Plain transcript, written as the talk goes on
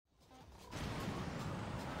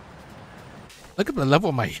Look at the level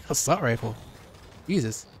of my assault rifle.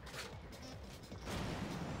 Jesus.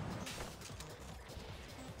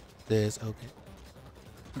 This okay.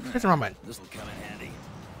 Where's the wrong button? This'll come in handy.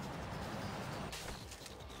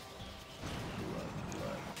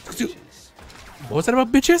 What was that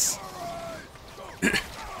about, bitches?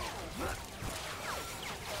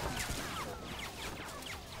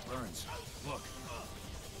 Burns, look.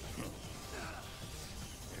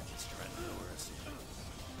 They're just trying to lure us in.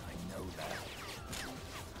 I know that.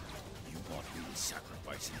 You want me to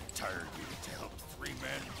sacrifice an entire unit to help 3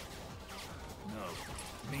 men? No,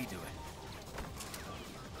 me do it.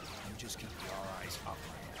 You just keep your eyes up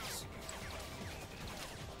my ass.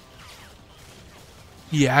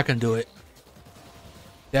 Yeah, I can do it.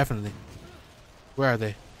 Definitely. Where are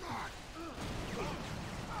they?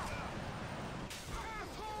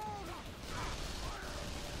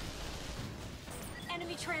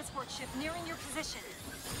 Enemy transport ship nearing your position.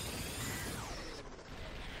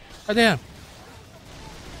 Oh, damn.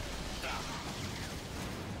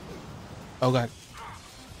 Oh, God.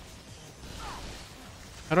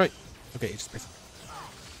 How do I... Okay, just press.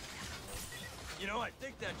 You know, I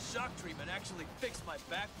think that shock treatment actually fixed my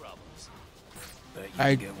back problems. Bet you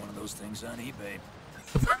I can get one of those things on eBay.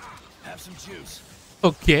 Have some juice.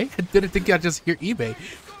 Okay, I didn't think I'd just hear eBay.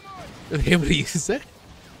 What do you say?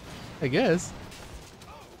 I guess.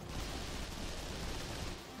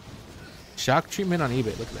 Shock treatment on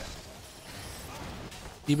eBay. Look at that.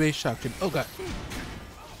 eBay shock treatment. Oh, God.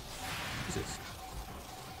 Jesus.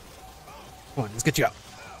 Come on, let's get you out.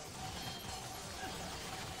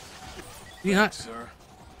 You not? Sir,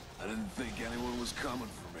 I didn't think anyone was coming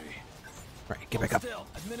for me. Right, get back up. Still,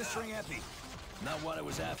 administering epi. Not what I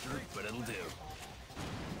was after, but it'll do.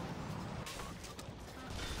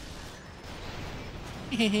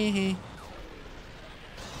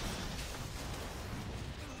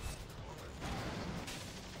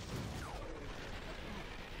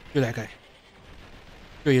 You're that guy.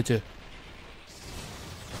 You're you too.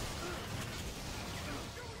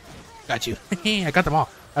 Got you. I got them all.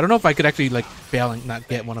 I don't know if I could actually like fail and not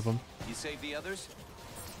get one of them. You saved the others?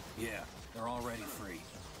 Yeah, they're already free.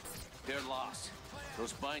 They're lost.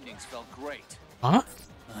 Those bindings felt great. Huh?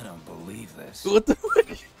 I don't believe this. What the?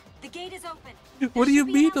 The gate is open. What do you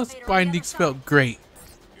mean those bindings felt great?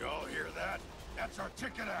 You all hear that? That's our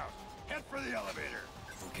ticket out. Head for the elevator.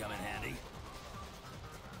 Will come in handy.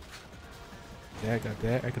 Yeah, I got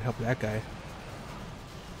that. I could help that guy.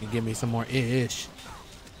 You give me some more ish.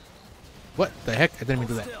 What the heck? I didn't mean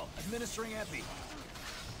to do that. Still, administering epi.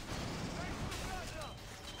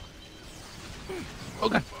 Oh,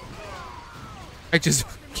 God. I just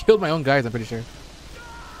killed my own guys, I'm pretty sure.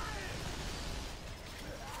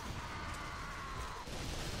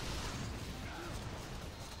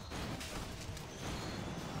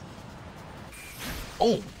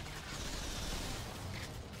 Oh.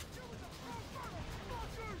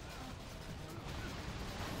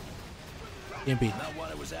 EMP. Not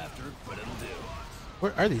what I was after, but it'll do.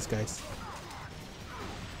 Where are these guys?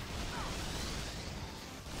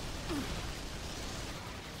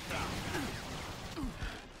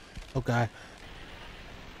 Oh, God.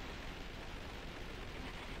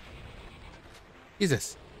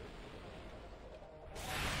 Jesus.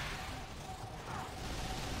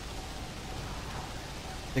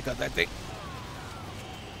 Take out that thing.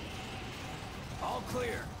 All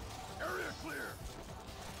clear. Area clear.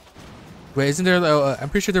 Wait, isn't there? I'm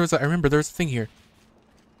pretty sure there was. I remember there was a thing here.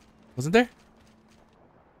 Wasn't there?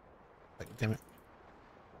 Like, damn it.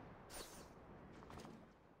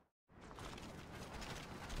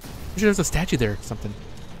 I'm sure there's a statue there or something.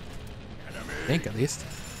 I think at least.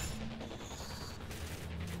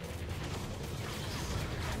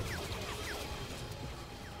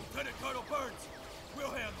 Lieutenant Colonel Burns, we'll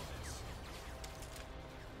handle this.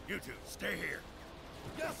 You two, stay here.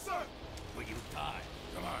 Yes, sir. Will you die?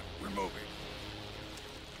 Come on, we're moving.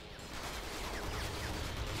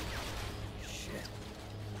 Shit.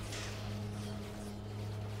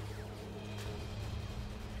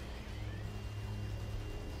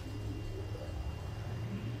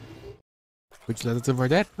 Which left us for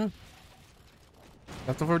dead? Huh?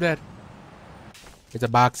 Left them for dead. There's a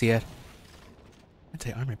box here.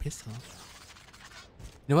 Anti-armor pistol.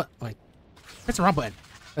 You know what? Wait. Press the wrong button.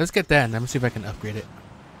 Let's get that and let me see if I can upgrade it.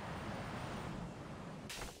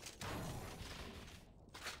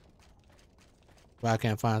 Well, I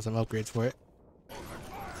can't find some upgrades for it.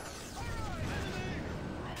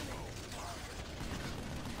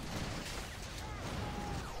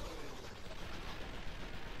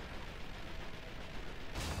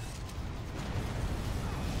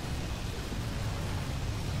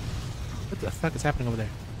 What the fuck is happening over there?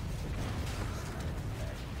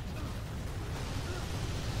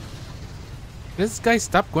 This guy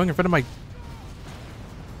stop going in front of my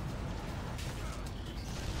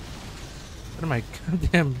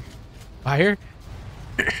goddamn fire?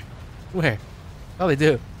 Where? Oh, they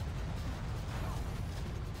do.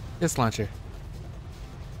 This launcher.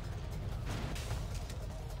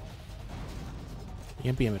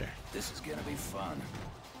 EMP emitter. This is gonna be fun.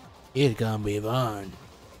 It's gonna be fun.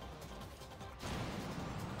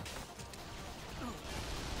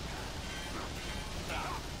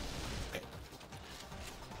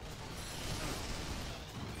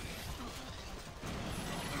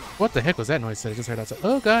 What the heck was that noise that I just heard outside?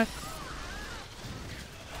 Oh god.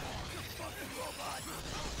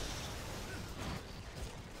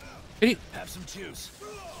 Hey, Have some juice.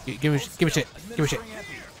 give me shit. Give me shit.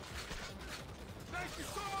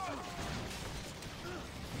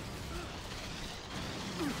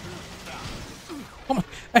 Oh my,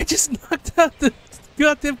 I just knocked out the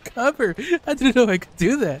goddamn cover. I didn't know I could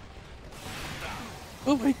do that.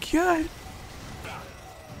 Oh my god.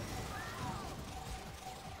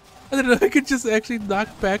 I didn't know I could just actually knock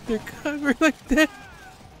back their cover like that.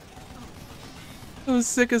 That was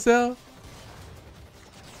sick as hell.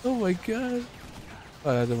 Oh my god.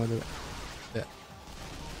 Oh, I don't want to do that. Yeah.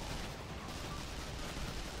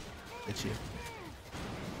 It's you.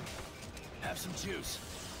 Have some juice.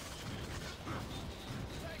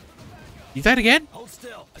 You died again? Hold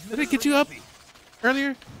still. Did I get you up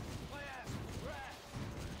earlier?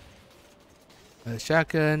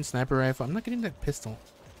 Shotgun, sniper rifle. I'm not getting that pistol.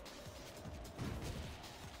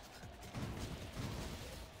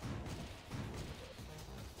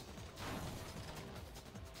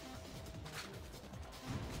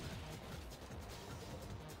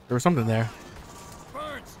 There was something there.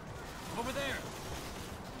 Burns! Over there!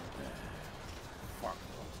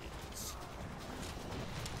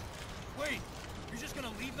 Wait! You're just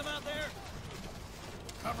gonna leave them out there?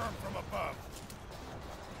 Cover him from above.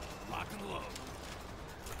 Lock and load.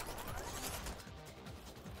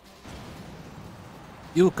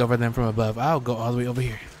 You'll cover them from above. I'll go all the way over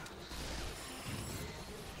here.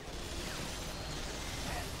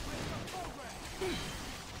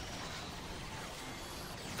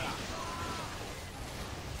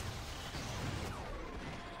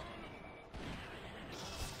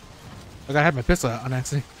 I gotta have my pistol out on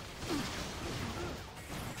accident.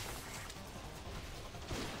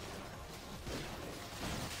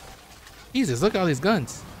 Jesus, look at all these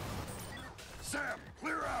guns. Sam,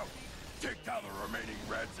 clear out. Take down the remaining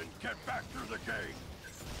Reds and get back through the gate.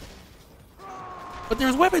 But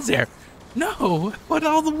there's weapons there. No, what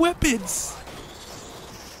all the weapons?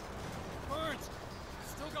 Burns!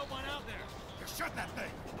 Still got one out there! You shut that thing.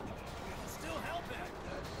 It's still helping!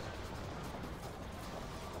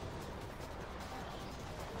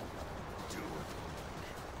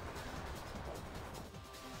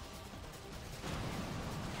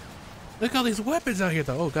 Look at all these weapons out here,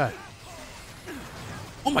 though. Oh god.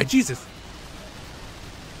 Oh my Jesus.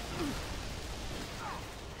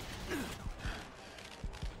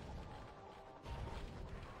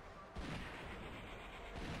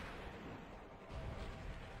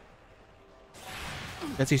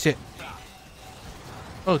 That's your shit.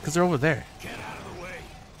 Oh, because they're over there. Get out of the way.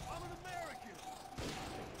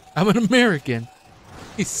 I'm an American,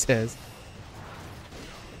 he says.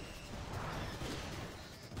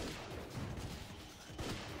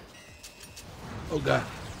 Oh god.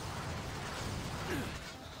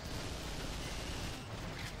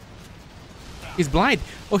 He's blind.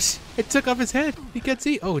 Oh, it took off his head. He can't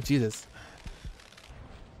see. Oh, Jesus.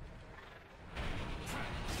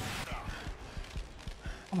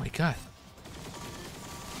 Oh my god.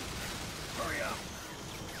 Hurry up.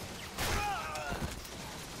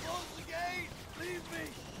 Close the gate! Leave me!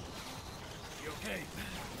 You okay?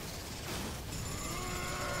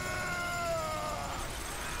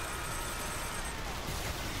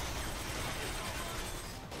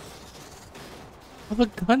 All the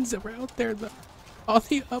guns that were out there, though. All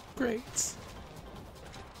the upgrades.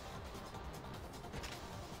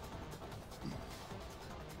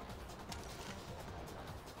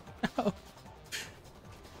 Oh.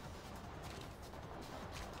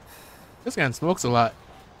 This guy smokes a lot.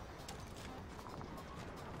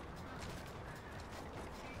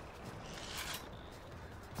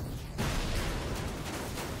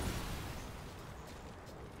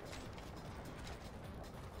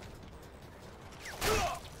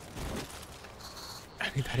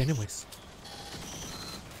 I need that anyways.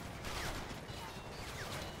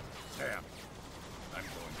 Sam, I'm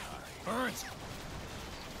going high. Burns!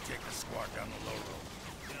 Take the squad down the low road.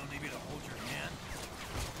 You don't need me to hold your hand?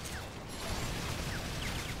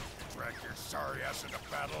 Drag your sorry ass into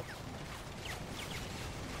battle.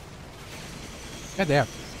 Goddamn.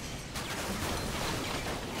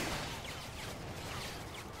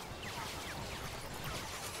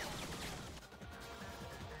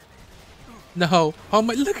 No. Oh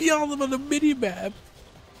my, look at all of them on the mini map.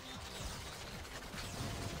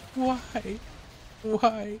 Why?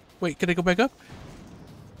 Why? Wait, can I go back up?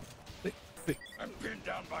 Wait. I'm pinned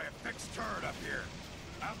down by a fixed turret up here.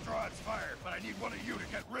 I'll draw its fire, but I need one of you to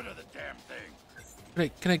get rid of the damn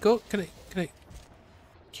thing. Can I go? Can I?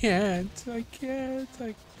 Can't. I can't.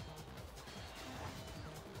 Oh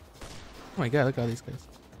my god, look at all these guys.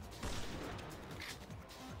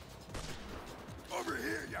 Over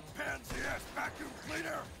here, you pansy-ass vacuum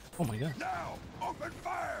cleaner! Oh my god. Now, open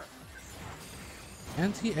fire!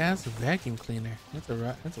 Anti-ass vacuum cleaner. That's a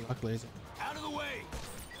rock laser. Out of the way!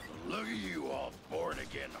 Look at you all born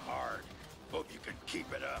again hard. Hope you can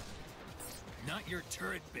keep it up. Not your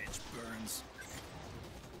turret, bitch, Burns.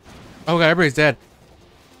 Oh god, everybody's dead.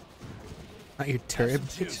 Not your turret,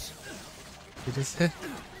 bitch. You just said.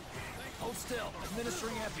 Hold still.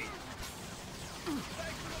 Administering epi.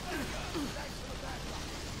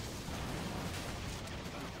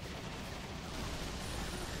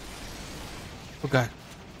 Oh god.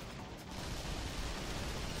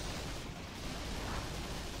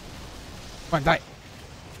 Come on, die.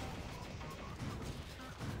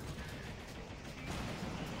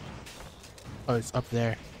 Oh, it's up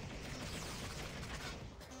there.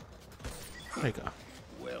 There you go.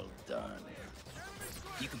 Well done.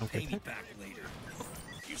 You can pay me back later.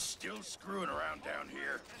 You still screwing around down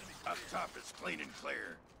here? Up top is clean and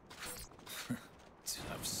clear.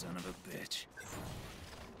 Tough son of a bitch.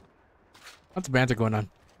 What's the banter going on?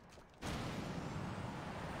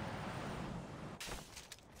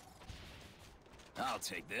 I'll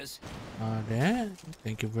take this. Alright,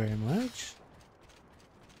 thank you very much.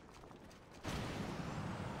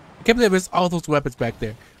 I can't believe there's all those weapons back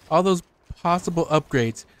there. All those possible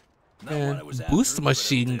upgrades. Not what And I was boost after, but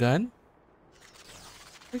machine it'll do. gun.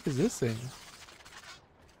 What is this thing?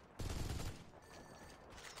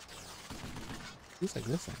 Looks like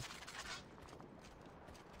this thing.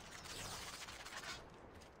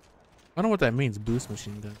 I don't know what that means, boost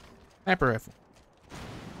machine gun. Sniper rifle.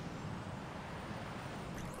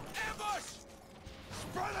 Ambush!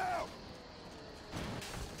 Spread out!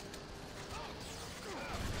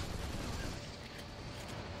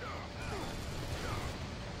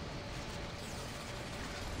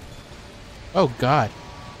 Oh god.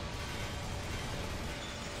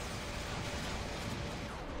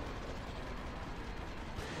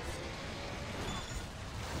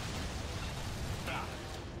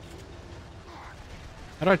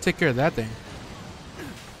 How do I take care of that thing?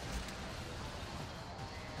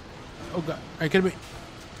 Oh god, are you kidding me?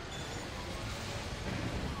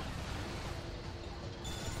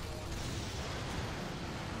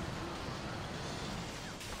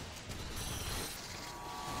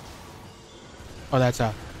 Oh, that's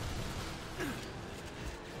how.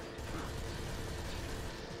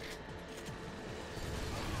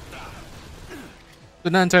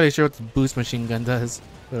 I'm not entirely sure what the boost machine gun does,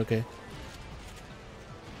 but okay.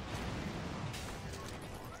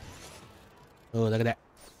 Oh, look at that.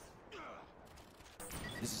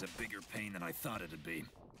 This is a bigger pain than I thought it'd be.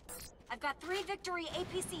 I've got 3 Victory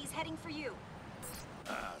APCs heading for you.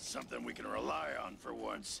 Something we can rely on for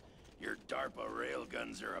once. Your DARPA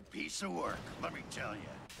railguns are a piece of work, let me tell you.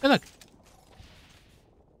 Hey, look.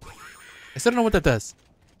 I still don't know what that does.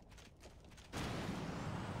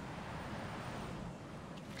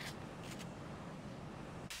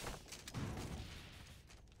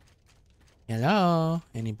 Hello?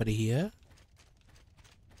 Anybody here?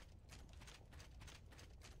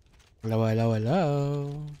 Hello, hello,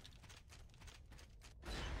 hello.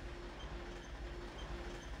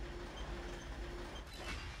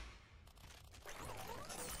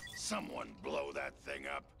 Someone blow that thing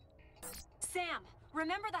up. Sam,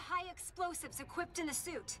 remember the high explosives equipped in the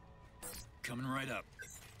suit? Coming right up.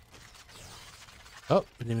 Oh,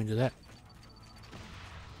 I didn't even do that.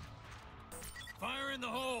 Fire in the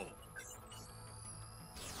hole.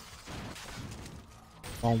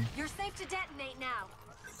 Boom. You're safe to detonate now.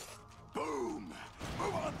 Boom!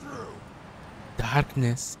 Move on through!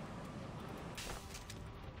 Darkness.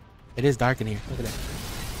 It is dark in here. Look at that.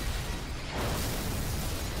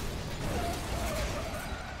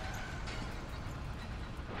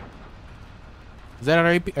 Is that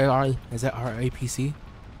our is that our APC?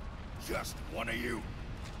 Just one of you.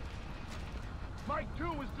 Mike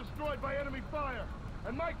 2 was destroyed by enemy fire,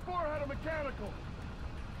 and Mike 4 had a mechanical.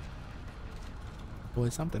 Boy,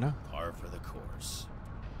 something, huh? Par for the course.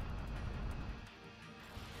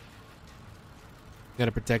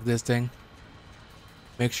 Gotta protect this thing.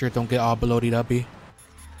 Make sure it don't get all bloated uppy.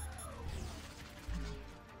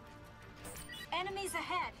 Enemies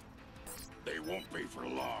ahead. They won't be for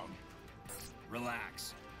long.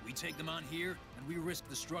 Relax. We take them on here, and we risk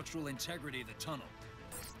the structural integrity of the tunnel.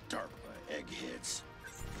 DARPA eggheads.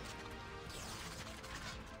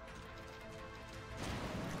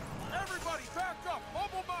 Everybody back up!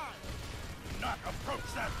 Mobile mine! Do not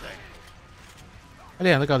approach that thing. Oh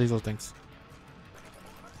yeah, look at all these little things.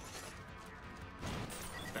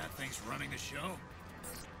 That thing's running the show?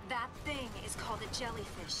 That thing is called a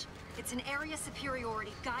jellyfish. It's an area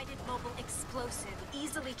superiority guided mobile explosive,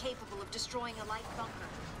 easily capable of destroying a light bunker.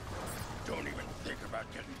 Don't even think about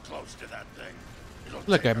getting close to that thing. It'll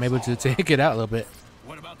Look, take I'm us able to all out. take it out a little bit.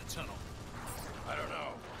 What about the tunnel? I don't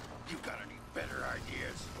know. You got any better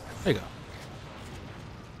ideas? There you go.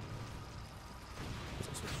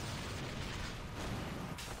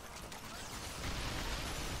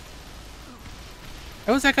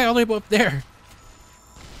 How was that guy all the way up there?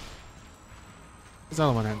 There's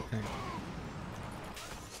another one.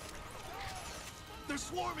 They're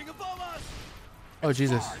swarming above us. Oh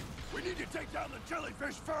Jesus! We need to take down the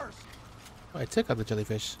jellyfish first. Oh, I took out the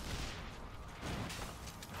jellyfish.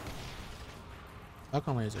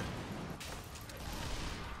 Falcon laser.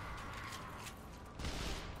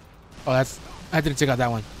 Oh, that's. I didn't take out that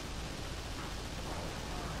one.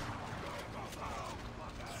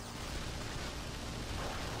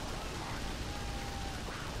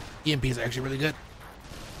 EMPs are actually really good.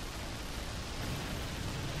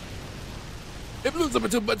 It blew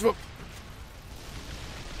up too much.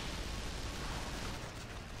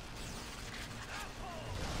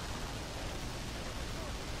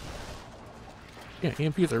 Yeah,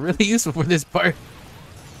 EMPs are really useful for this part.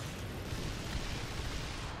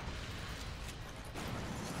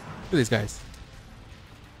 Look at these guys.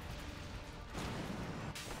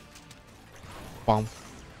 Bomb.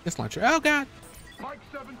 This launcher. Oh god! Mike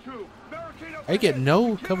 7-2, barricade up I get ahead. no We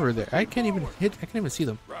cannot cover there. I proceed can't even forward. hit. I can't even see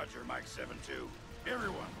them. Roger, Mike 7-2.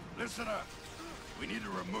 Everyone, listen up. We need to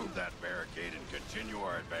remove that barricade and continue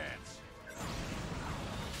our advance.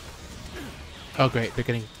 Oh great, they're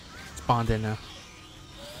getting spawned in now.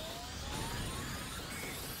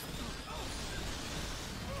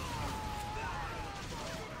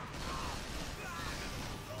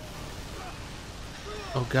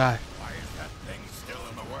 Oh god. Why is that thing still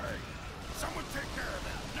in the way? Someone take care of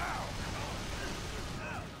it now.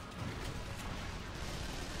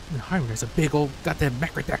 Harmon, there's a big old goddamn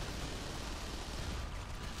mech right there.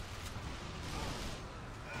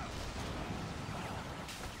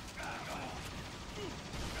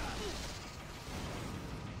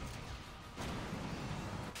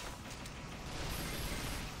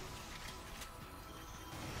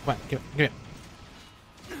 Come on, give it.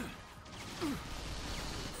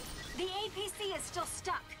 The APC is still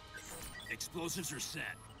stuck. Explosives are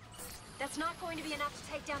set. That's not going to be enough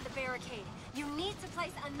to take down the barricade. You need to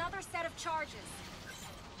place another set of charges.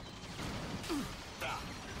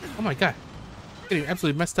 Oh my god. Getting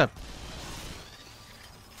absolutely messed up.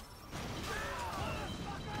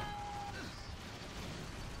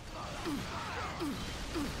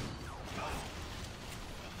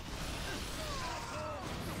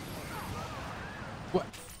 What?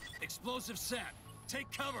 Explosive set.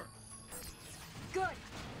 Take cover. Good.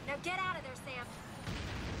 Now get out of there, Sam.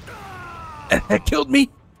 That killed me.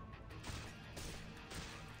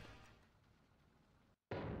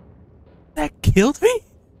 That killed me?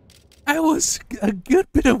 I was a good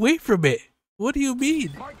bit away from it. What do you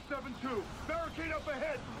mean? Mike 7-2, barricade up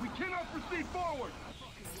ahead. We cannot proceed forward.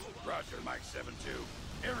 Roger, Mike 7-2.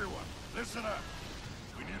 Everyone, listen up.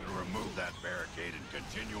 We need to remove that barricade and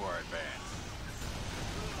continue our advance.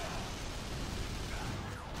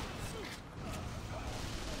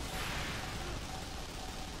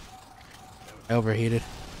 I overheated.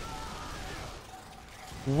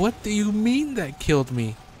 What do you mean that killed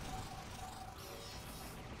me?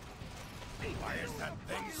 Why is that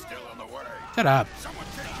thing still in the way? Shut up. Someone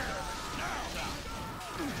take care of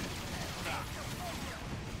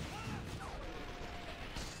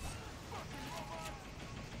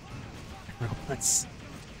it now. Robots.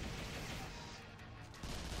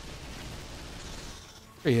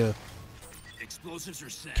 For you. Explosives are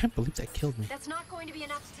set. Can't believe that killed me. That's not going to be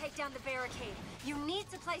enough to take down the barricade. You need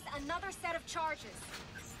to place another set of charges.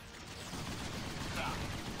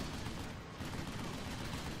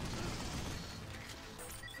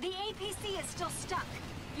 The APC is still stuck.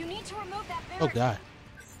 You need to remove that Oh barricade. god.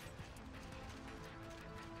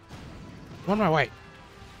 One my way.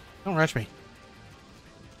 Don't rush me.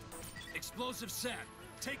 Explosive set.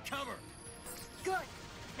 Take cover. Good.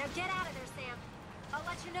 Now get out of there, Sam. I'll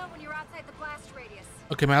let you know when you're outside the blast radius.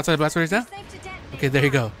 Okay, am I outside the blast radius now? Safe to detonate. Okay, there you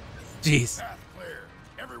go. Jeez. Path clear.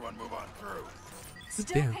 Everyone move on through.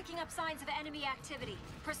 Still Damn. picking up signs of enemy activity.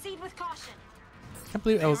 Proceed with caution. I can't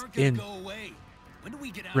believe I was in Go away. When do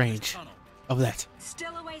we get out range of this tunnel? of that.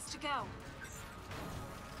 Still a ways to go.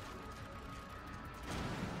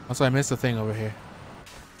 Also, I missed the thing over here.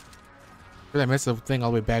 I missed the thing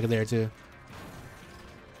all the way back there, too.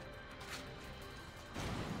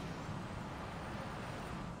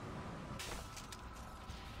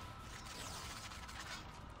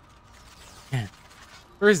 Man.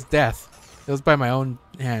 Where's death? It was by my own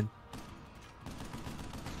hand.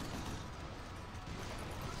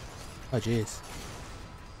 Oh, jeez.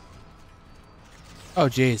 Oh,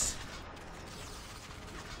 jeez.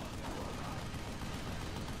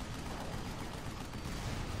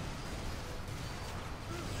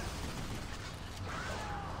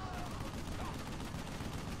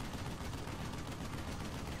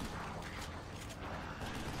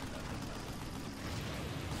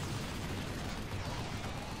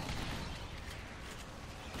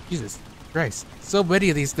 Jesus Christ. So many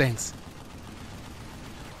of these things.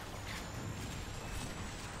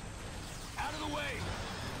 Out of the way.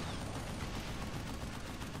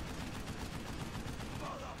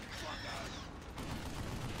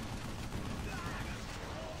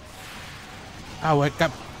 Oh, it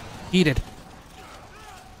got heated.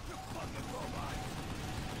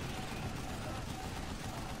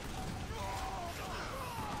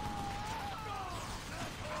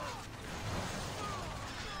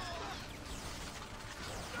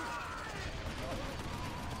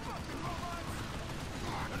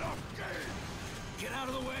 Get out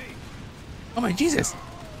of the way. Oh my Jesus.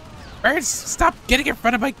 Birds, stop getting in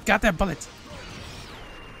front of my goddamn bullets.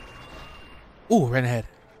 Ooh, ran ahead.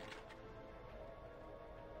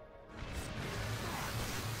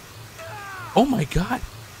 Oh my god.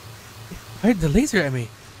 It fired the laser at me.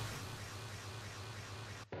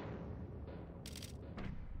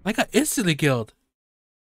 I got instantly killed.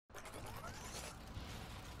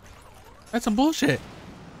 That's some bullshit.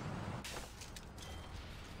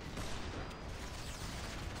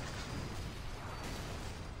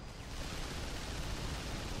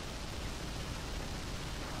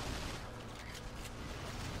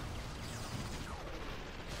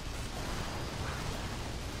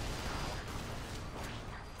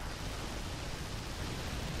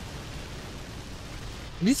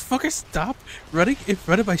 Can these fuckers stop running in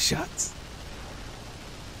front of my shots?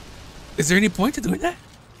 Is there any point to doing that?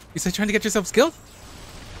 Is that trying to get yourself skilled?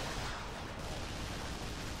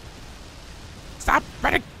 Stop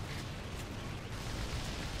running!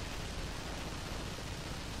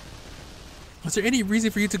 Was there any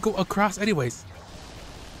reason for you to go across anyways?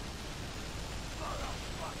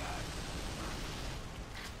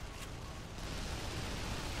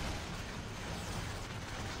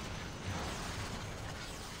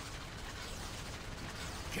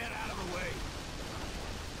 Get out of the way.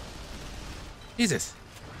 Jesus.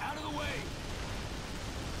 Out of the way.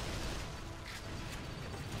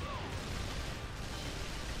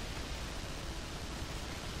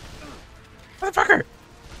 Motherfucker!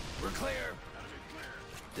 We're clear.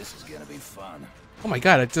 This is gonna be fun. Oh my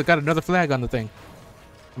god, I just got another flag on the thing.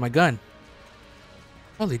 On my gun.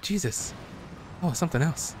 Holy Jesus. Oh, something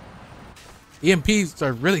else. EMPs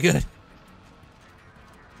are really good.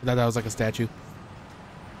 I thought that was like a statue.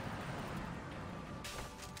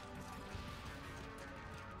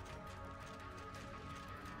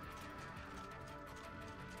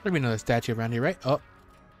 There'll be another statue around here, right? Oh.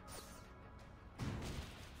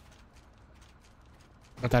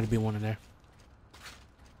 I thought it'd be one in there.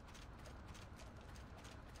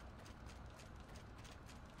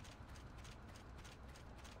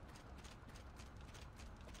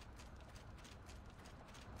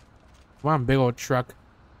 Come on, big old truck.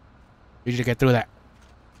 You should get through that.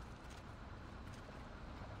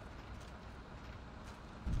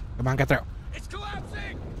 Come on, get through. It's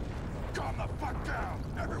collapsing! Calm the fuck down!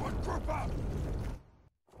 Everyone group up!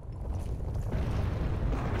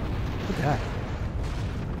 Look at that.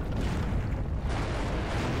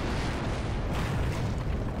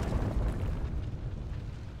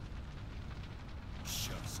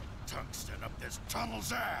 Shove some tungsten up this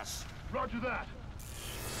tunnel's ass! Roger that.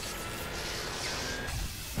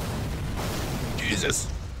 Jesus.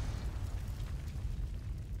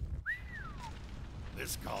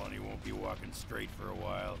 This colony won't be walking straight for a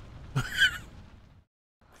while.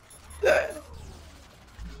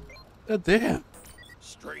 God damn.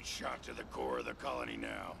 Straight shot to the core of the colony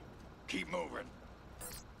now. Keep moving.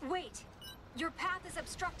 Wait. Your path is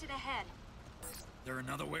obstructed ahead. There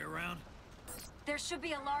another way around? There should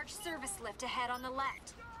be a large service lift ahead on the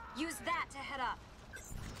left. Use that to head up.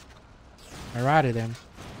 Alrighty then.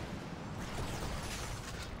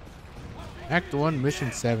 Act 1,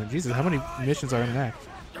 Mission 7. Jesus, how many missions are in that?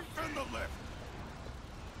 Defend the lift.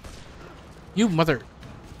 You mother...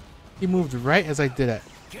 He moved right as I did it.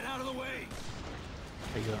 Get out of the way.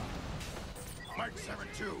 There you go. Mike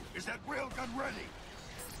 7-2, is that railgun ready?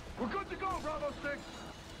 We're good to go, Bravo 6.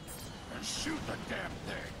 And shoot the damn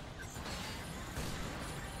thing.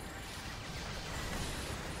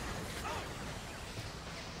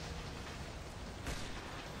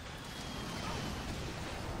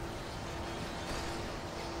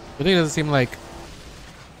 I think it doesn't seem like...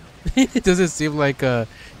 it doesn't seem like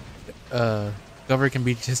cover can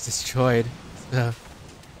be just destroyed. So,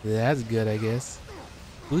 that's good, I guess.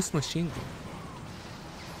 Loose machine gun.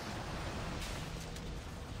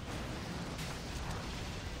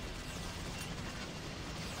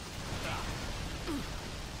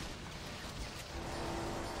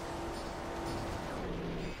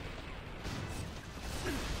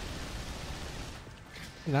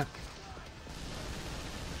 Not.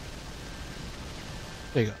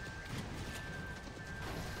 There you go.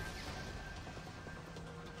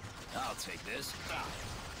 I'll take this.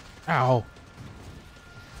 Ow.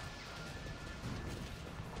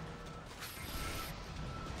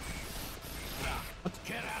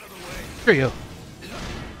 Get out of the way. There you go.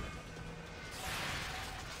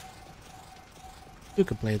 You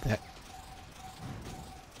can play that.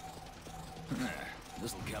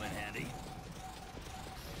 This'll come in handy.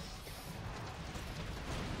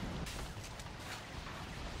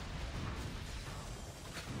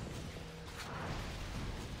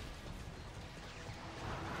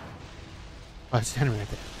 Oh, it's Henry right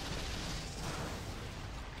there.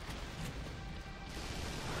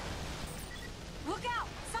 Look out!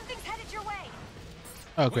 Something's headed your way.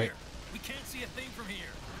 Oh, great. Where? We can't see a thing from here.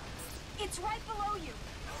 It's right below you.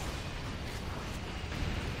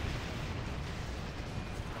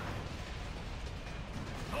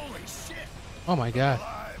 Holy shit! Oh my god.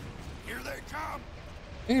 Alive. Here they come.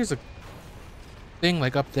 I think there's a thing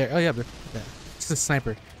like up there. Oh yeah, but it's a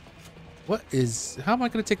sniper. What is... How am I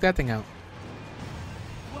gonna take that thing out?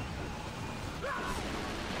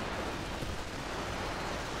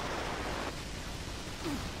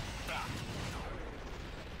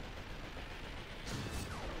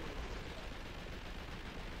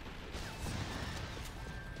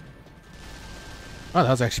 Oh, that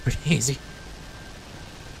was actually pretty easy.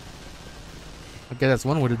 Okay, that's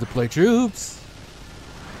one way to deploy troops.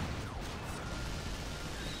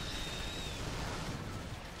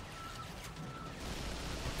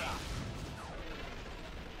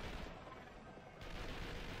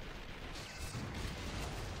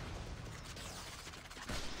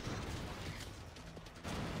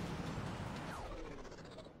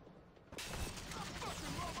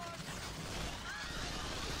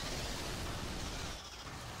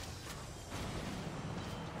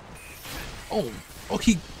 Oh,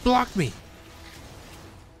 he blocked me.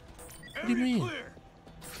 What do you Area mean? clear.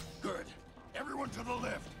 Good. Everyone to the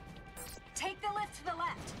lift. Take the lift to the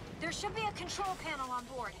left. There should be a control panel on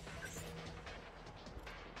board.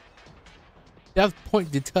 Depth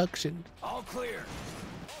point deduction. All clear.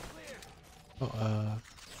 Oh,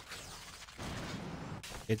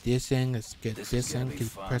 get this thing. Let's get This this is gonna thing. be Keep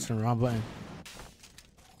fun. pressing the wrong button.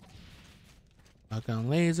 Lock on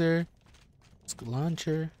laser.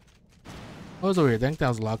 Launcher. What was weird? I think that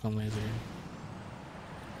was lock on laser.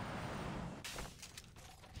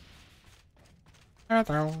 Ow.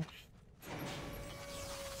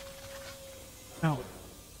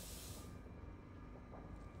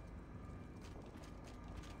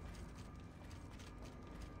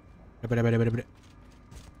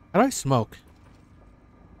 How do I smoke?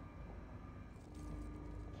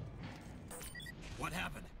 What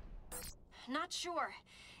happened? Not sure.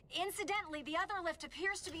 Incidentally, the other lift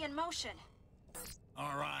appears to be in motion.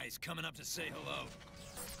 Our eyes coming up to say hello.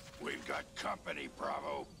 We've got company,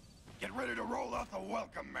 Bravo. Get ready to roll out the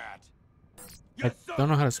welcome mat. I don't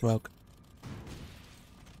know how to smoke.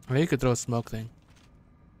 I mean, you could throw a smoke thing.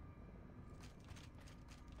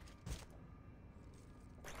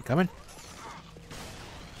 You coming?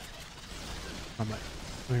 Oh my.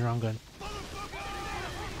 Give me the wrong gun.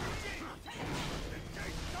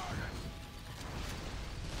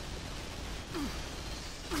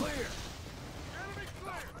 Clear.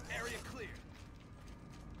 Area clear.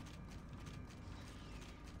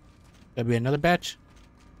 There'll be another batch.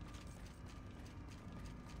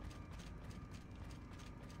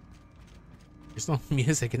 There's no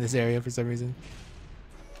music in this area for some reason.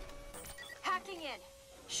 Hacking in.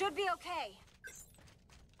 Should be okay.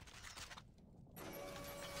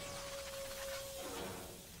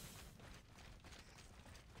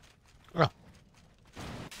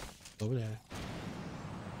 Over there.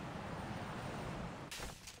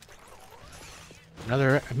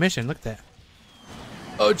 Another mission. Look at that.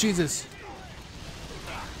 Oh, Jesus.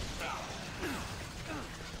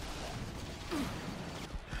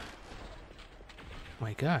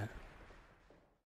 My God.